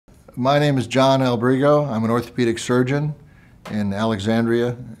My name is John Albrigo. I'm an orthopedic surgeon in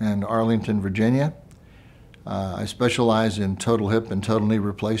Alexandria and Arlington, Virginia. I specialize in total hip and total knee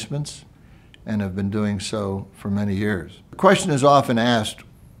replacements and have been doing so for many years. The question is often asked,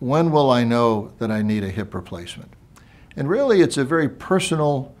 when will I know that I need a hip replacement? And really it's a very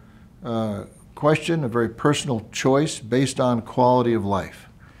personal question, a very personal choice based on quality of life.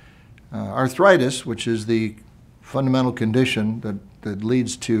 Arthritis, which is the fundamental condition that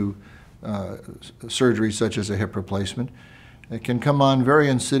leads to surgery such as a hip replacement, it can come on very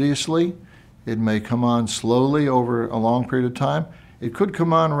insidiously. It may come on slowly over a long period of time. It could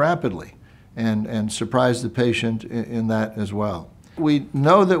come on rapidly and surprise the patient in that as well. We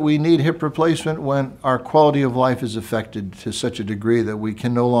know that we need hip replacement when our quality of life is affected to such a degree that we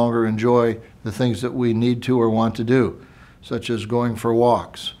can no longer enjoy the things that we need to or want to do, such as going for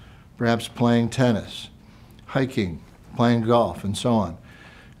walks, perhaps playing tennis, hiking, playing golf, and so on.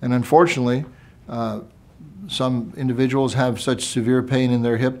 And unfortunately, some individuals have such severe pain in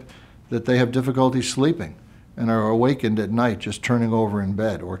their hip that they have difficulty sleeping and are awakened at night just turning over in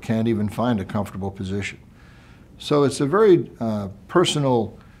bed or can't even find a comfortable position. So it's a very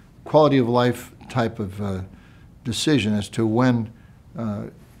personal quality of life type of decision as to when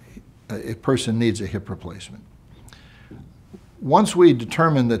a person needs a hip replacement. Once we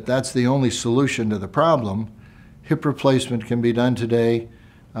determine that that's the only solution to the problem, hip replacement can be done today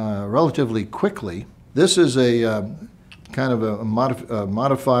relatively quickly. This is a kind of a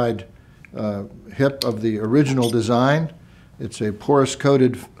modified hip of the original design. It's a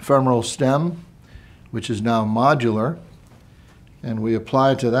porous-coated femoral stem, which is now modular, and we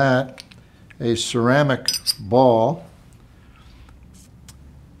apply to that a ceramic ball,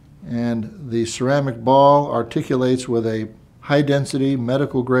 and the ceramic ball articulates with a high-density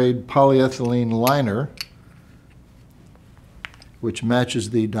medical-grade polyethylene liner, which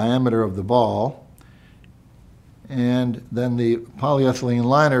matches the diameter of the ball, and then the polyethylene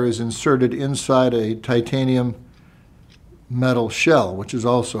liner is inserted inside a titanium metal shell, which is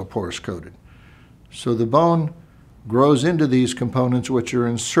also porous-coated. So the bone grows into these components, which are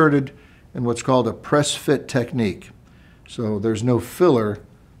inserted in what's called a press-fit technique. So there's no filler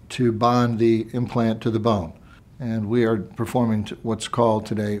to bond the implant to the bone. And we are performing what's called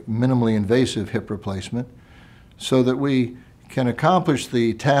today minimally invasive hip replacement so that we can accomplish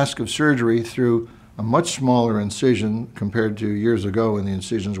the task of surgery through a much smaller incision compared to years ago when the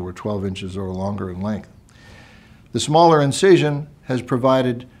incisions were 12 inches or longer in length. The smaller incision has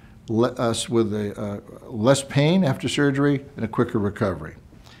provided us with less pain after surgery and a quicker recovery.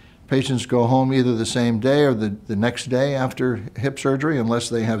 Patients go home either the same day or the next day after hip surgery unless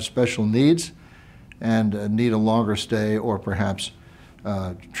they have special needs and need a longer stay or perhaps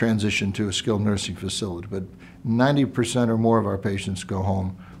transition to a skilled nursing facility. But 90% or more of our patients go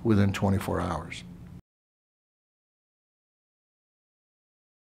home within 24 hours.